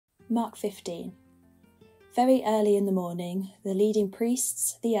Mark 15. Very early in the morning, the leading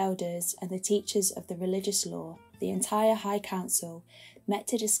priests, the elders, and the teachers of the religious law, the entire high council, met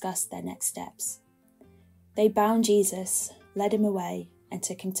to discuss their next steps. They bound Jesus, led him away, and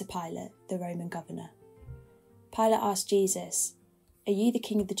took him to Pilate, the Roman governor. Pilate asked Jesus, "Are you the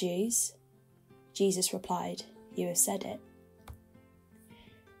king of the Jews?" Jesus replied, "You have said it."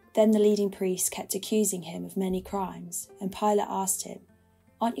 Then the leading priests kept accusing him of many crimes, and Pilate asked him,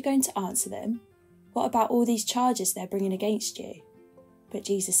 "Aren't you going to answer them? What about all these charges they're bringing against you?" But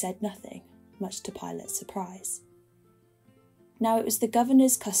Jesus said nothing, much to Pilate's surprise. Now it was the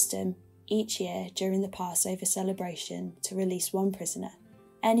governor's custom each year during the Passover celebration to release one prisoner,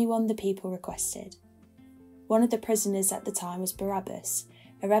 anyone the people requested. One of the prisoners at the time was Barabbas,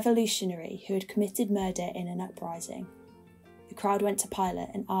 a revolutionary who had committed murder in an uprising. The crowd went to Pilate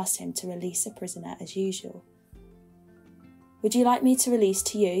and asked him to release a prisoner as usual. "Would you like me to release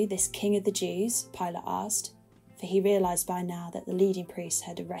to you this king of the Jews?" Pilate asked, for he realised by now that the leading priests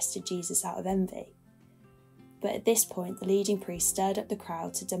had arrested Jesus out of envy. But at this point, the leading priest stirred up the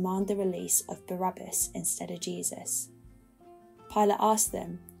crowd to demand the release of Barabbas instead of Jesus. Pilate asked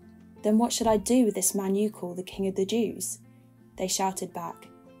them, "Then what should I do with this man you call the king of the Jews?" They shouted back,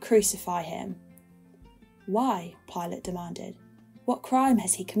 "Crucify him." "Why?" Pilate demanded. "What crime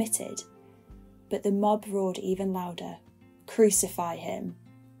has he committed?" But the mob roared even louder, "Crucify him."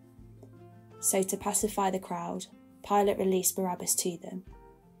 So to pacify the crowd, Pilate released Barabbas to them.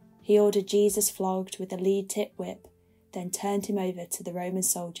 He ordered Jesus flogged with a lead-tip whip, then turned him over to the Roman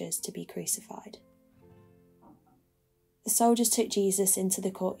soldiers to be crucified. The soldiers took Jesus into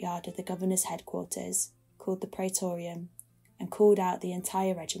the courtyard of the governor's headquarters, called the Praetorium, and called out the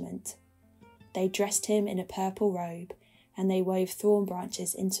entire regiment. They dressed him in a purple robe, and they wove thorn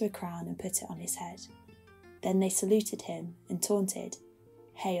branches into a crown and put it on his head. Then they saluted him and taunted,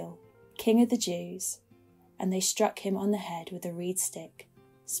 "Hail, King of the Jews!" And they struck him on the head with a reed stick,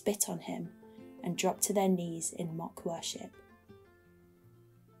 spit on him, and dropped to their knees in mock worship.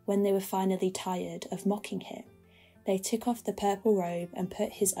 When they were finally tired of mocking him, they took off the purple robe and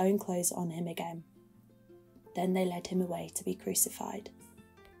put his own clothes on him again. Then they led him away to be crucified.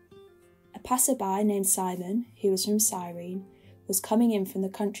 A passerby named Simon, who was from Cyrene, was coming in from the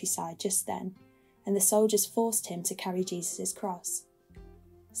countryside just then, and the soldiers forced him to carry Jesus' cross.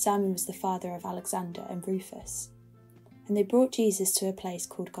 Simon was the father of Alexander and Rufus, and they brought Jesus to a place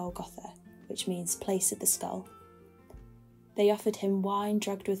called Golgotha, which means place of the skull. They offered him wine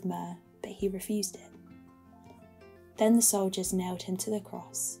drugged with myrrh, but he refused it. Then the soldiers nailed him to the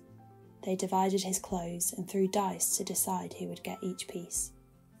cross. They divided his clothes and threw dice to decide who would get each piece.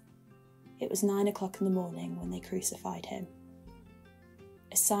 It was 9 o'clock in the morning when they crucified him.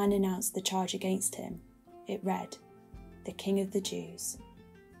 A sign announced the charge against him. It read, "The King of the Jews."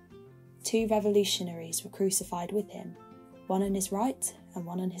 2 revolutionaries were crucified with him, one on his right and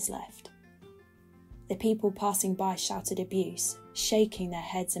one on his left. The people passing by shouted abuse, shaking their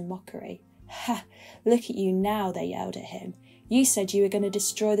heads in mockery. "Ha! Look at you now," they yelled at him. "You said you were going to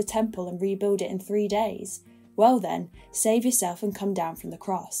destroy the temple and rebuild it in 3 days. Well then, save yourself and come down from the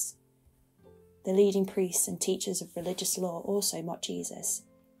cross." The leading priests and teachers of religious law also mocked Jesus.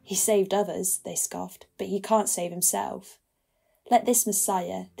 "He saved others," they scoffed, "but he can't save himself. Let this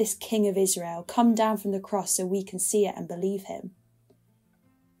Messiah, this King of Israel, come down from the cross so we can see it and believe him."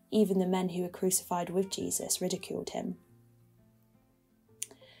 Even the men who were crucified with Jesus ridiculed him.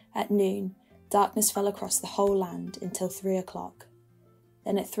 At noon, darkness fell across the whole land until 3 o'clock.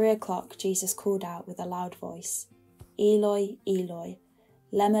 Then at 3 o'clock, Jesus called out with a loud voice, "Eloi, Eloi,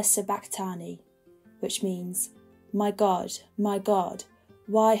 lema sabachthani," which means, my God,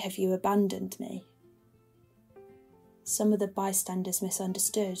 why have you abandoned me?" Some of the bystanders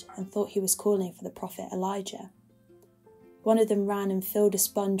misunderstood and thought he was calling for the prophet Elijah. One of them ran and filled a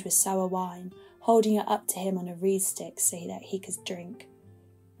sponge with sour wine, holding it up to him on a reed stick so that he could drink.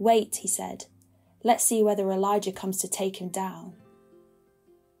 "Wait," he said, "let's see whether Elijah comes to take him down."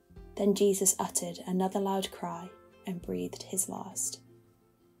 Then Jesus uttered another loud cry and breathed his last.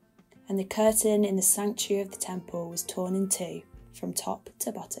 And the curtain in the sanctuary of the temple was torn in 2, from top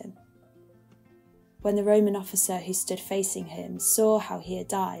to bottom. When the Roman officer who stood facing him saw how he had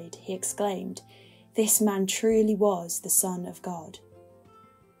died, he exclaimed, "This man truly was the Son of God."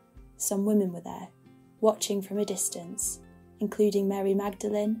 Some women were there, watching from a distance, including Mary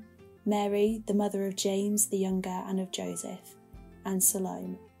Magdalene, Mary, the mother of James the younger and of Joseph, and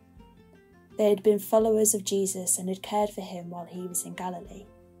Salome. They had been followers of Jesus and had cared for him while he was in Galilee.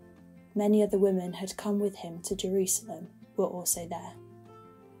 Many other women had come with him to Jerusalem, were also there.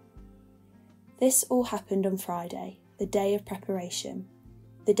 This all happened on Friday, the day of preparation.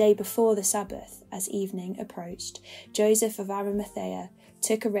 The day before the Sabbath, as evening approached, Joseph of Arimathea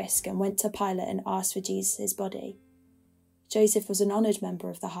took a risk and went to Pilate and asked for Jesus' body. Joseph was an honoured member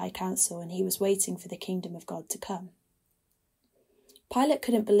of the High Council, and he was waiting for the kingdom of God to come. Pilate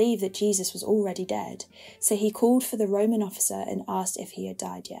couldn't believe that Jesus was already dead, so he called for the Roman officer and asked if he had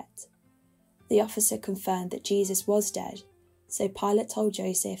died yet. The officer confirmed that Jesus was dead, so Pilate told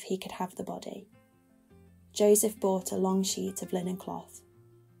Joseph he could have the body. Joseph bought a long sheet of linen cloth.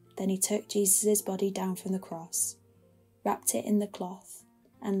 Then he took Jesus' body down from the cross, wrapped it in the cloth,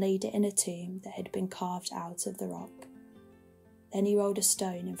 and laid it in a tomb that had been carved out of the rock. Then he rolled a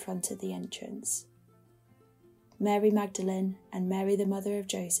stone in front of the entrance. Mary Magdalene and Mary the mother of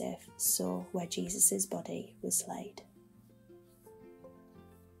Joseph saw where Jesus' body was laid.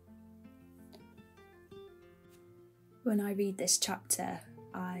 When I read this chapter,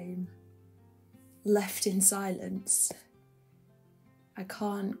 I'm left in silence. I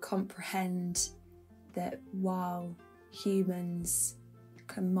can't comprehend that while humans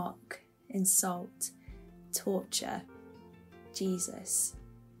can mock, insult, torture Jesus,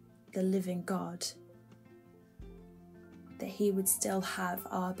 the living God, that he would still have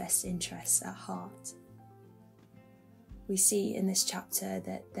our best interests at heart. We see in this chapter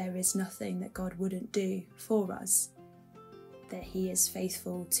that there is nothing that God wouldn't do for us, that he is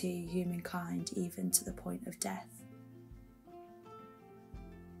faithful to humankind even to the point of death.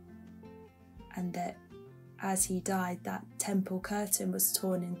 And that as he died, that temple curtain was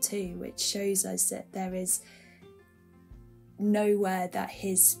torn in two, which shows us that there is nowhere that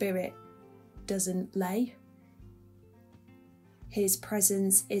his spirit doesn't lay. His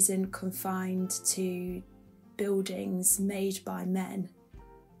presence isn't confined to buildings made by men,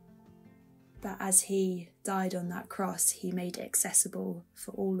 but as he died on that cross, he made it accessible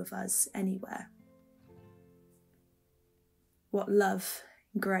for all of us anywhere. What love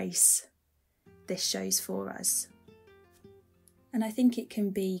and grace this shows for us. And I think it can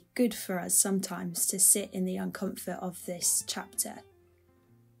be good for us sometimes to sit in the uncomfort of this chapter,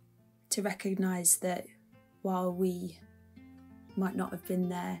 to recognise that while we might not have been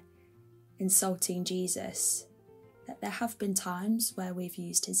there insulting Jesus, that there have been times where we've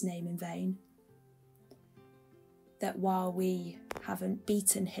used his name in vain, that while we haven't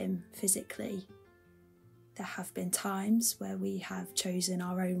beaten him physically, there have been times where we have chosen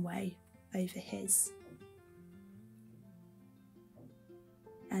our own way over his.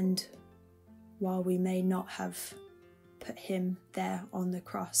 And while we may not have put him there on the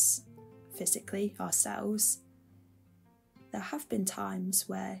cross physically ourselves, there have been times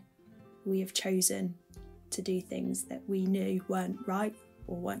where we have chosen to do things that we knew weren't right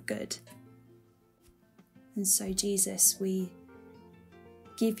or weren't good. And so, Jesus, we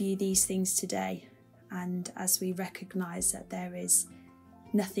give you these things today, and as we recognise that there is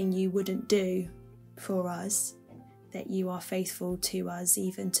nothing you wouldn't do for us, that you are faithful to us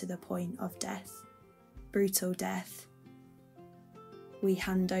even to the point of death, brutal death, we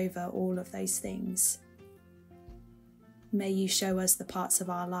hand over all of those things. May you show us the parts of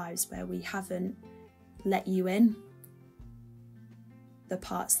our lives where we haven't let you in, the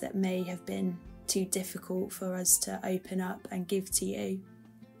parts that may have been too difficult for us to open up and give to you.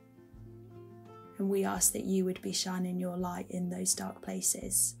 And we ask that you would be shining your light in those dark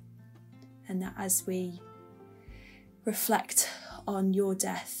places, and that as we reflect on your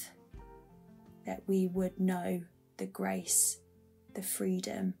death, that we would know the grace, the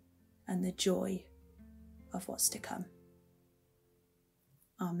freedom, and the joy of what's to come.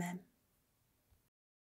 Amen.